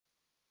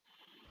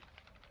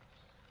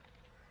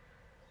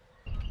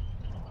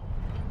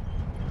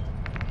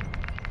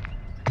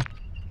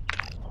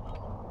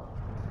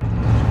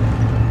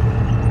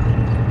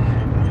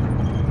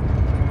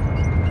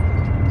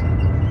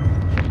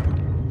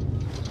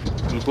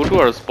We'll go to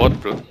our spot,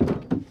 bro.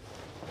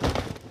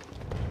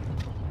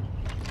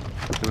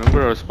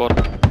 Remember our spot?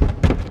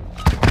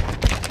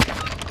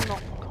 No.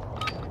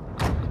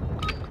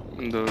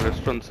 In the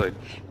restaurant side.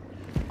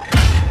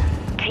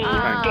 Team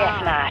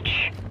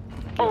deathmatch.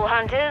 All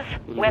hunters,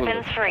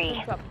 weapons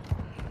free.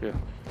 Yeah.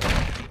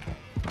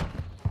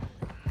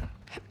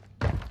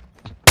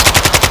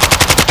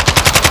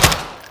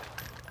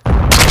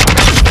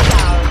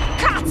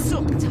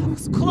 Katsu! That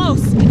was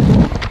close!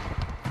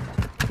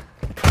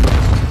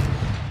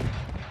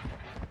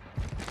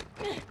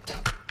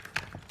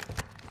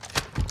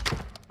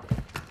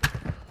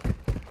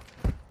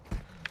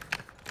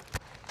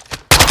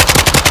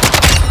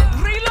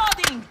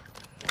 Reloading!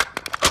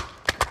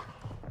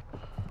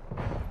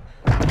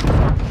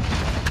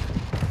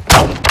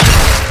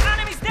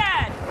 Enemy's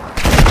dead!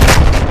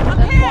 I'm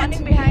Spawning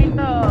hit! behind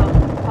the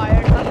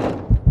fire truck.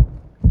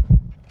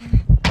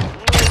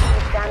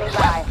 Standing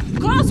by.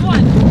 Close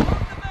one!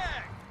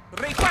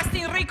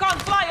 Requesting recon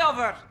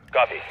flyover!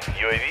 Copy.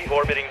 UAV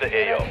orbiting the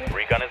AO.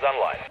 Recon is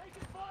online.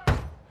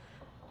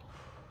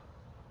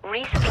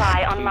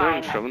 Resupply I'm there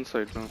in online. Shravan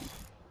side now.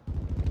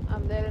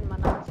 I'm there in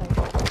Manan side.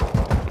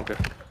 Okay.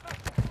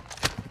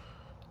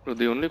 Bro,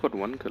 they only got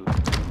one kill.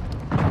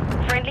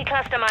 Friendly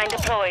cluster mine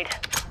deployed.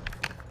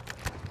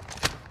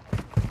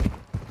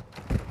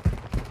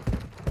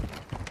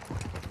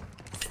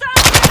 Stop!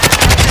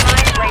 Cluster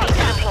mine ready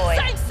to deploy.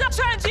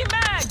 Changing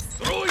mags!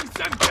 Throwing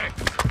Semtex!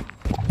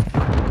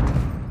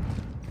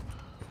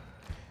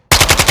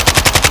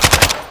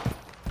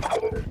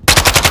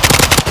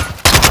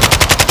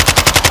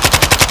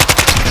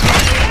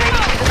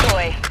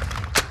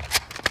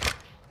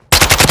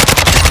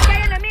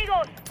 Ready to deploy.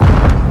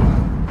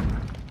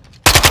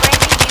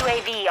 Friendly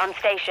UAV on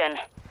station.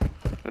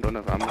 I don't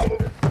have ammo.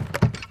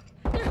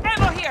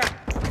 Ammo here!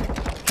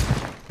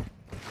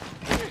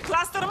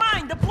 Cluster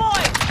mine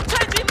deployed!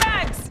 Changing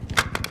mags!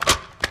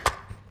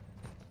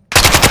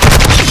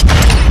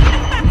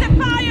 Effective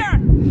fire!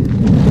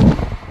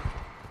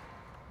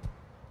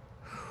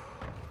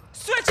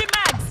 Switching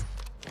mags!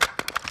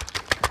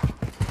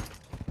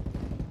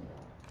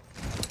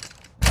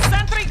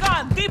 Sentry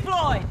gun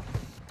deployed!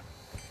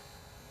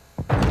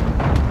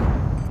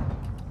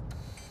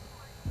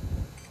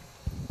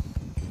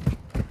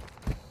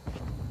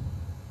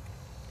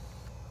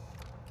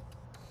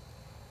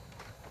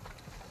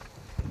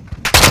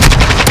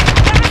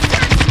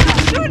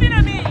 Shooting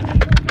at me!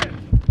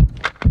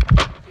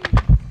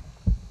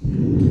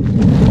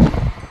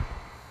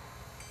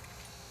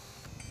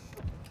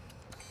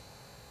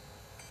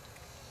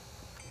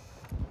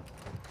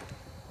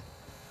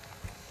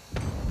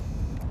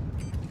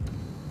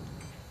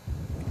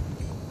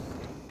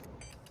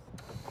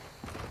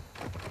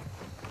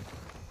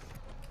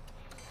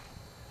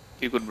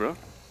 You good, bro?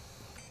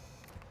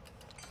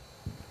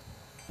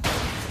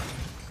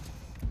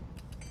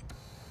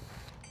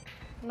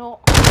 No.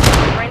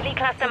 Friendly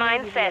cluster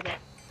mine set.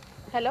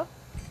 Hello?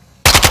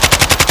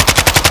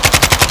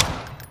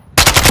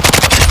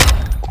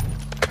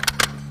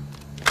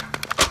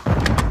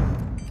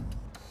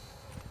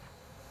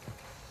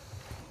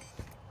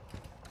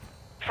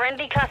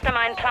 Friendly cluster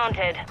mine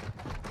planted.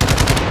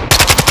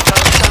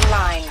 Ghost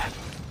online.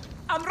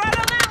 I'm right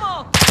on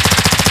ammo!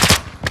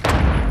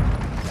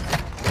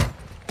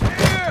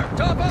 Here!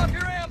 Top off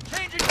your amp!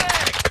 Changing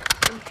mag!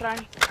 In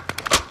front.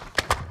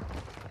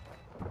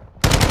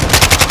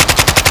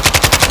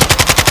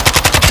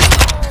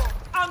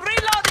 I'm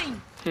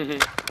reloading!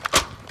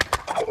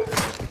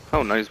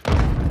 How nice, bro.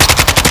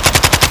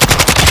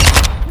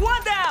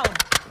 One down!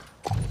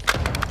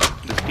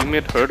 This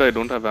teammate heard I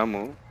don't have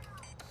ammo.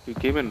 He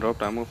came and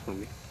dropped ammo for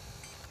me.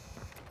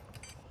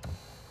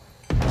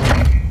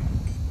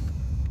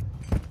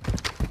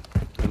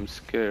 I'm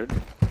scared,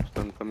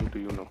 so I'm coming to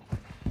you now.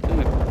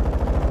 Hey,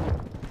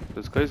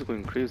 this guy's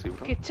going crazy,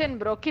 bro. Kitchen,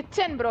 bro.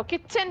 Kitchen, bro.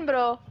 Kitchen,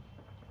 bro.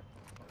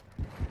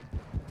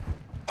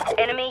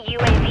 Enemy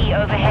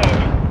UAV overhead.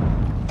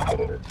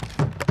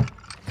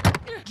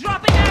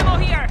 Dropping ammo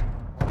here!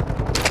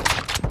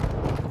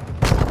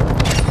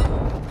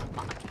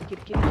 Who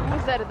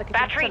is there in the kitchen?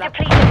 Battery Shut up.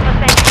 depleted for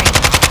sentry.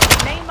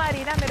 नहीं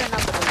मारी ना मेरा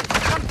number बोलो.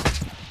 Come.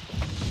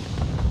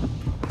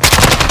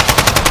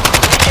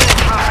 Mission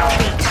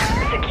complete.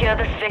 Secure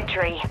this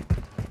victory.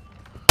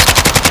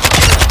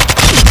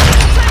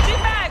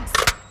 Changing mags!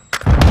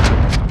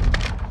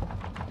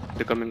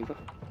 They're coming, bro.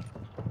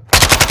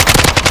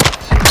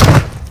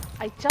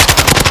 I just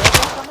thought they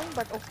were coming,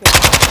 but okay.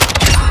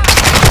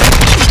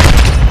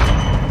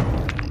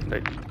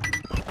 Right.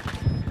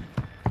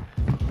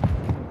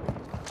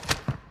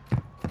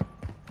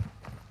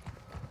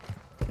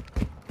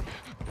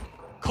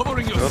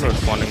 Covering your You're not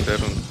spawning there.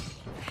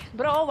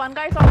 Bro, one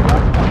guy's on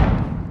board.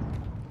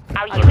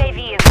 Our UAV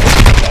is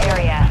in the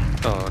area.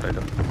 Oh, right.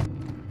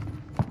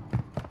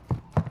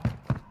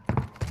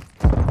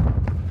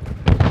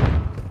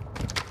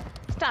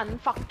 Stun,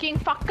 fucking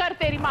fucker,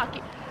 तेरी माँ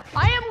की.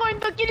 I am going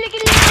to kill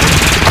you.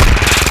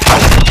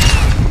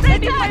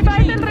 That is my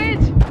vital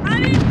rage. I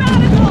need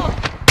medical!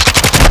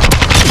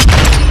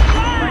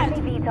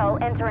 Friendly VTOL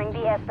entering the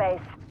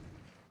airspace.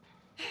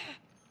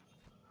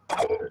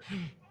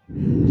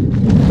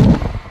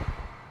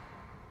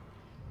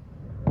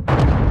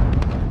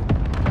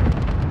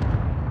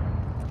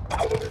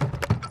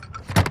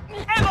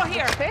 Ammo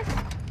here! Face?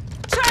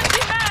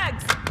 Changing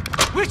mags!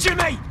 Richard,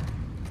 mate!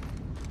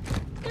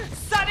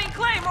 Setting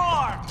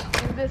Claymore!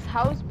 In this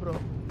house, bro.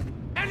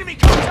 Enemy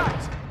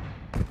contact!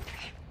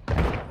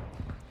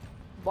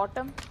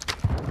 Bottom.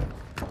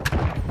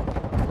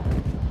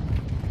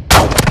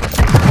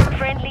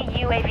 Friendly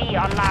UAV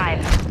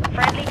online.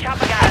 Friendly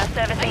chopper gunner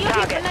servicing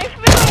target. I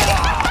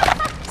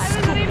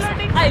was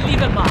reloading. I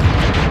leave a mark.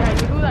 Yeah,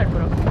 you do that,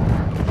 bro.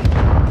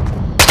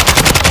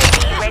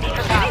 Ready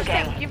for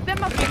tasking. Give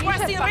them a finish.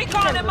 Requesting and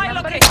recon fucking at my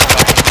remember location.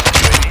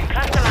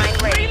 Cluster mine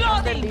ready. Then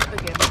Reloading! leave the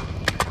game.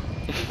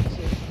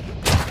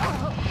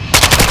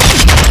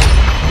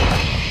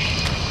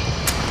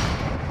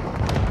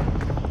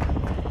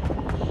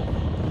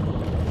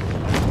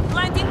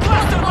 Planting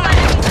cluster mine!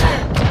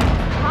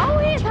 How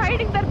he is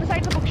hiding there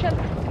beside the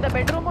bookshelf? In the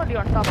bedroom only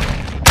on top.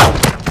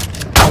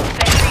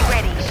 Sentry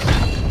ready.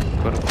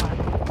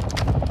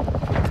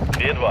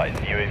 Be advised,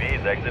 UAV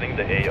is exiting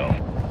the AO.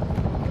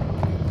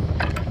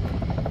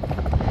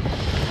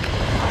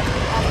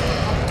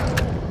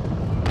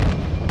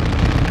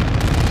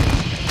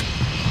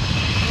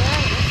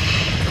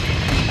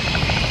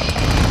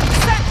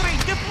 Sentry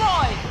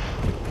deployed!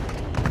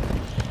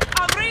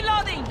 I'm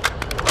reloading!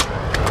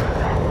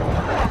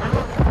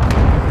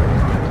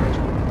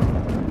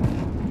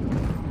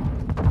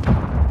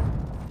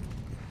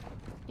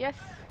 Yes.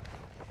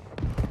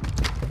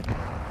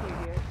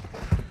 Idiot.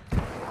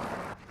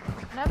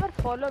 Never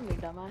follow me,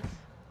 dumbass.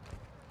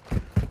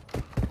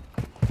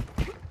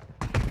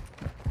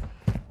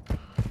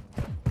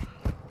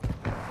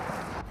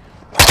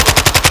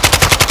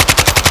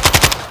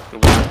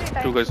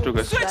 Two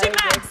guys. Switching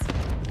mags!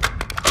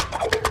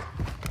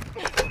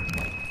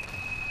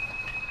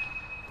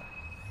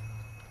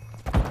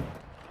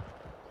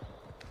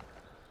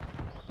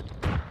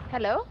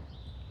 Hello?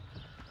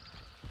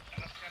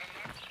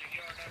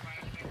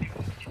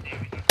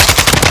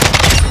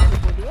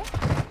 बोलिए।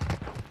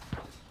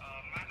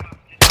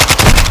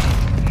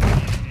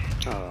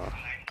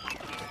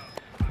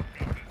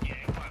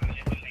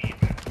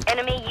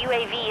 Enemy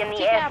UAV in the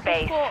ठीक है, आप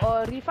airspace.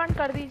 उसको refund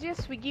कर दीजिए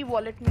Swiggy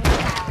wallet में।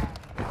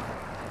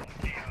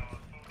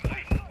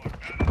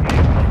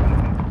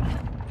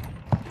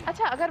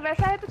 अच्छा, अगर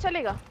वैसा है तो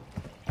चलेगा।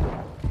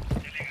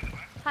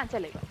 हाँ,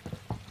 चलेगा।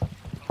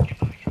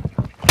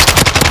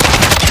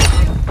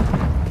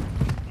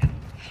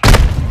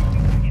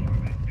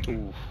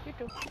 You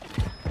too.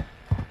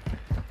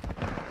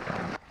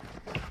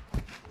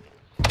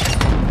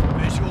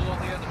 Visual on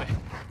the enemy.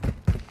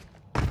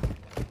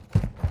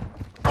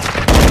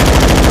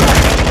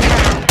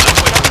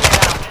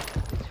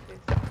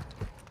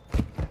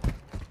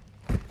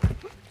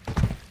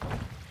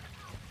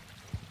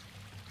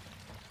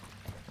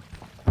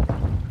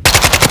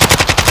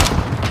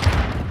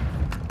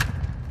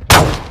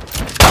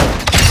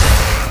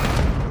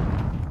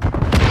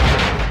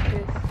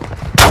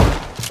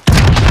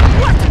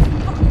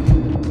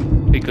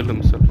 He killed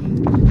himself.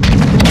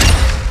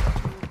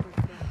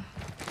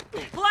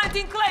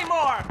 Planting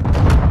Claymore!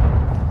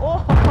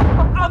 Oh,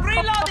 I'm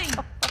reloading!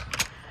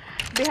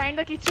 behind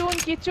the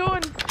kitchen.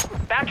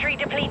 Battery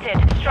depleted.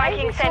 Why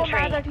Striking is he so mad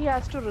sentry. that he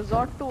has to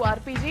resort to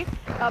RPG?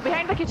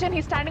 Behind the kitchen,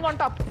 he's standing on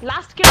top.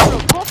 Last kill, bro.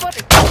 Go for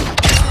it.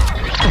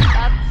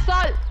 That's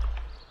all.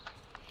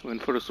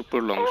 Went for a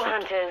super long All shot.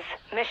 hunters.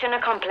 Mission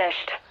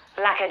accomplished.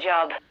 Lack a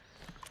job.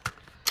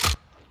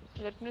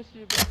 Let me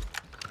see, bro.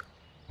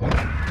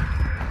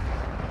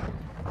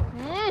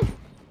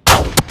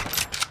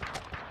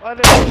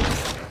 अरे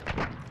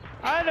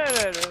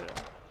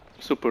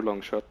Super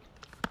long shot.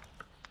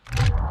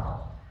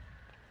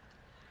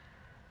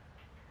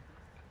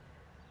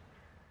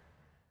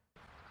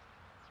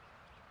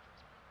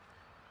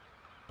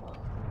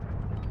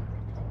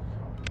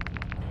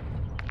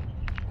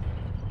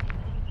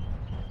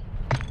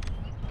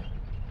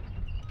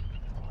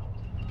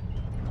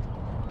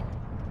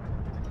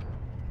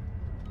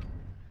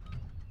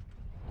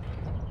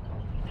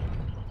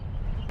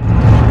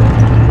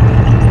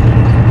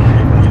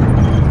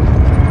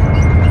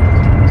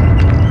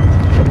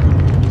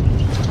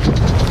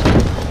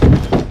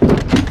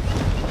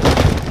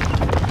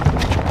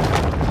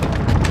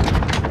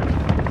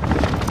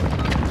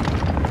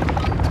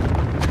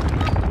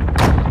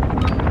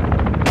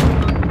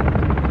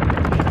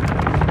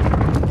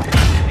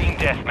 Team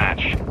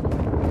deathmatch.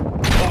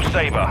 All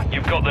Saber,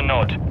 you've got the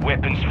nod.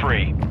 Weapons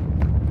free.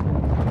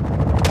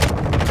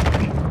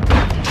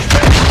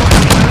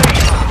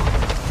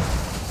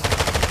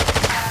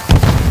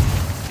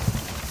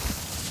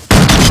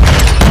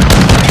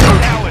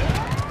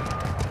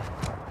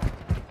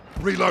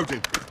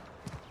 Reloading.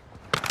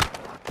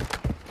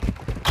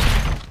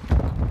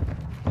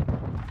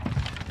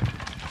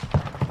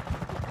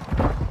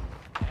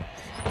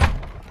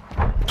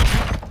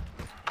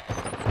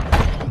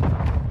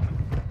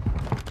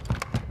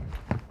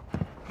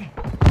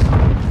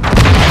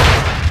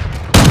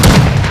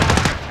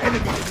 Enemy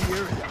in the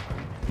area.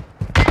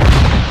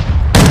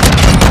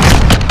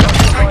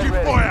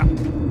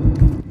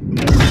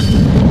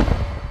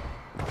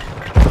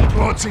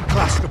 Planting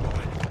cluster mine.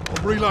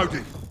 I'm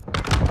reloading.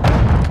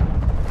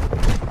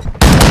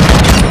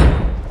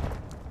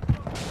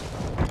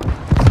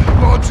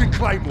 Planting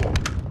claymore.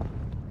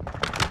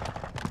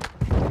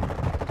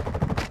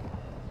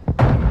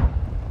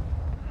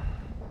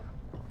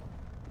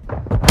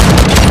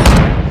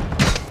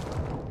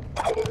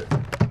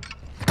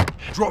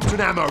 Dropped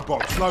an ammo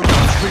box. Loading.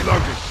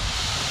 Reloading.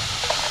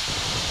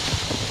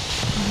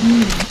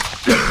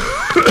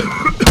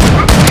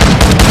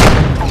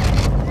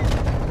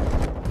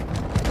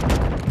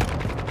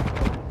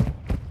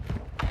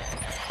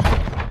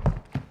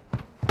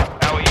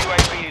 Our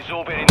UAV is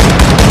orbiting.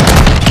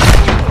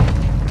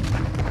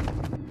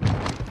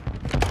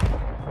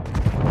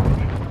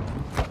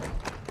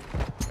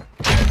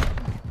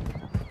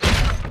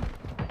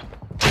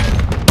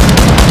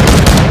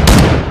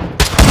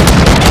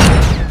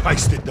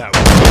 Pasted that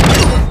one.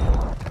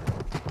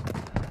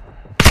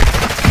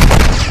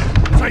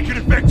 Taking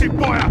effective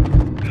fire.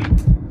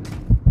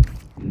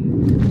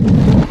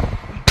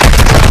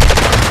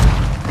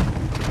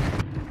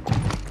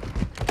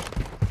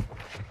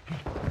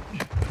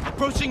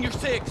 Approaching your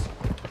 6.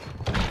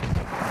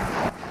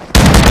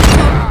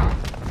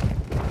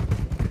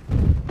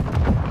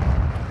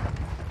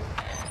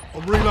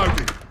 I'm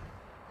reloading.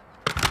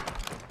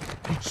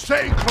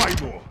 Setting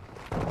claymore.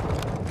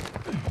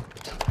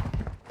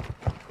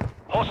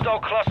 Hostile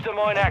cluster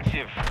mine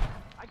active.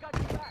 I got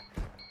you back.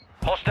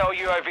 Hostile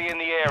UAV in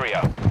the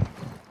area.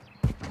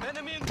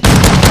 Enemy in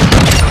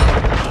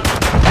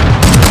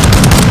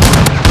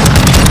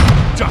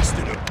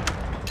Dusted him.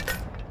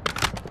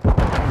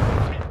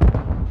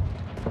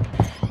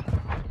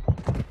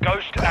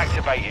 Ghost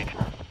activated.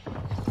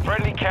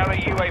 Friendly counter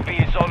UAV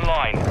is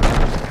online.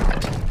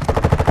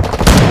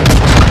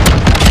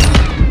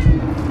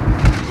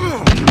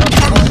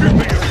 Don't shoot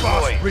me, you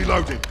fast.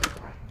 Reloading.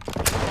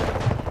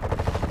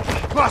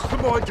 Cluster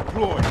mine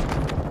deployed.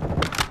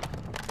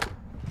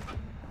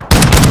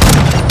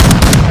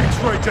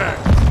 X-ray down.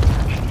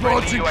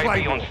 Friendly Planting UAV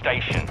claymore. on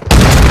station.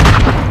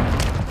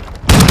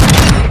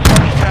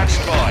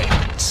 Standing by.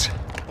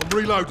 I'm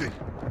reloading.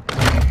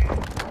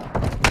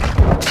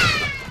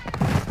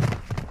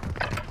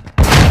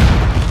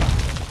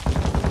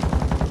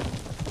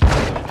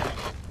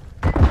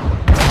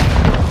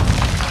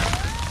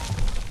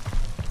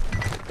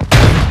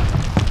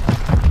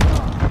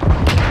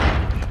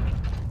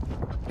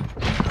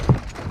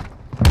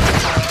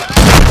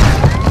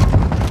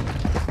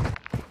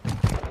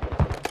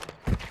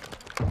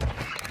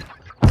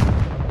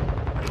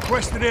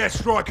 Request an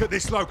airstrike at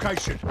this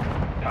location.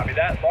 Copy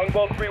that.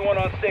 Longbow 3-1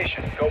 on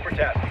station. Go for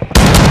test.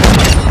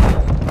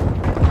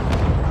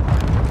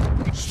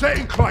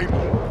 Setting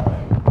claymore.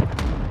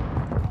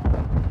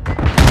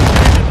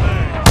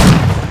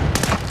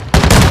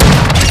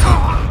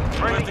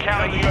 Friendly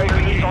counter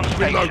UAV is on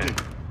station. Reloading.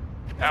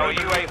 Our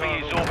UAV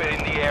is orbiting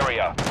the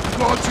area.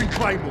 Planting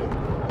claymore.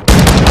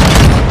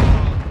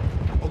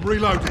 I'm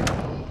reloading.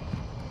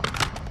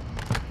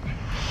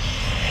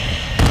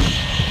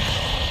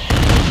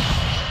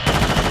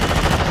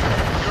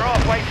 You're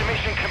halfway to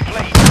mission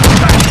complete.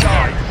 Stand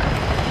by.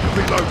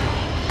 Reloading.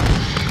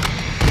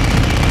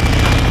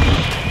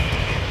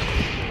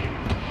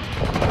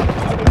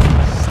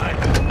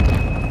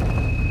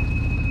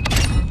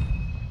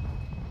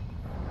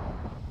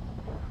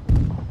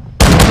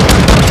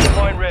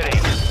 Mine ready.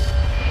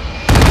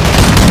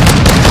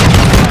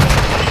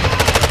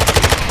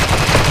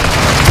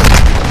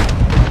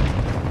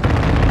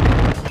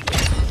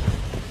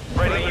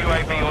 Friendly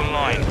UAV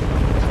online.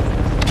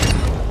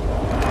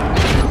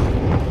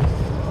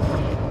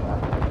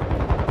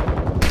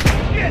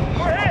 Shit,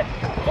 we're hit!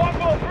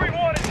 Longbow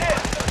 3-1 is hit!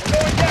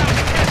 We're going down!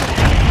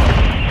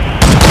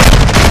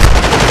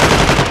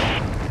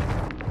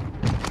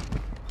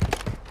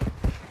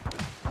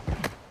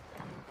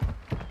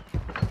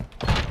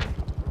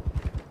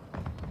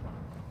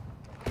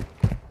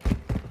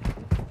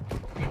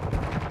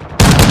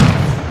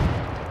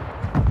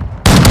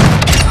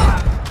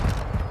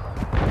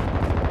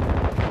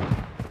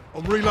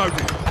 I'm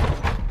reloading.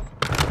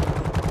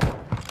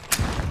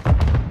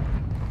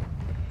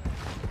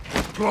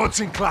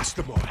 Planting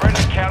cluster mine.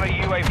 Friendly counter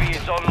UAV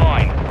is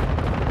online.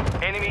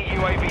 Enemy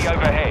UAV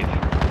overhead.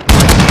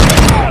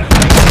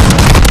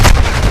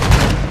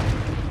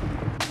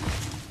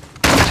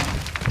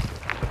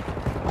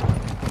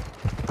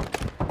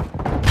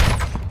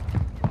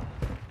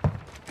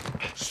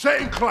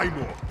 Setting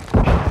claymore.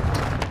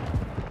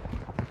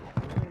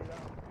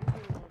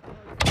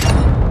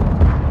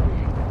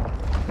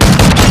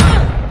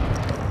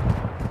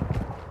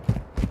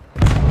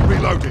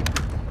 Reloading.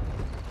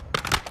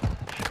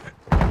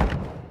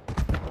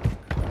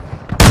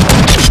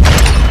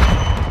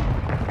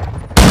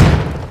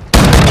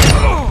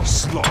 Oh,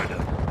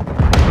 slider.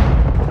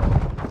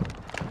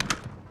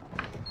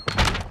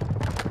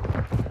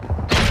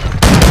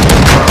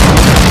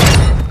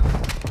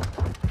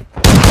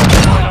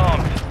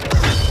 Unarmed.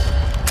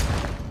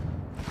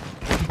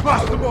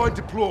 Cluster mine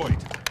deployed.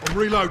 I'm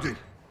reloading.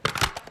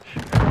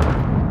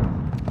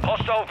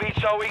 Hostile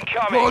VTOL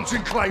incoming.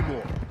 Planting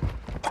claymore.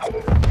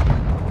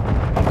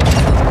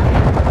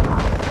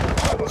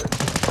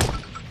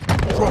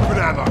 Dropping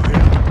ammo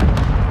here.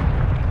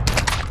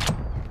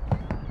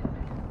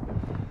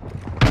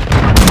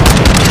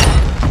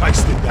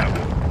 Wasted that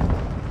one.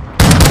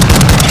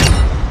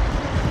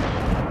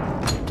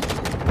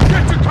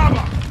 Get to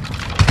cover!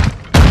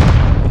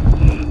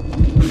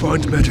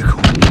 Find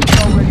medical.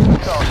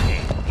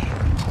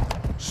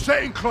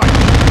 Setting claim.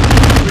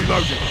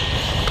 Reloading.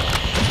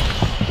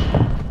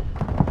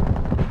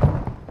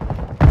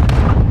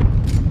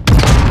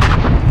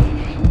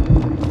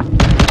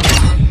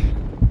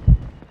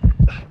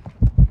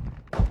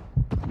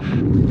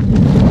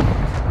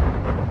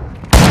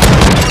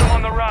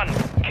 On the run.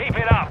 Keep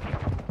it up.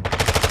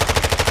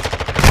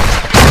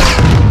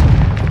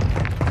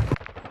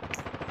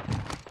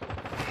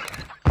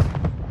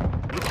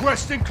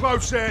 Requesting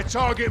close air.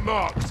 Target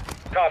marked.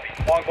 Copy.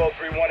 Longbow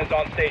 3-1 is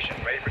on station.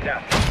 Ready for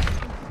death.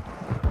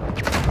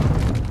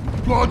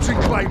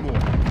 Planting Claymore.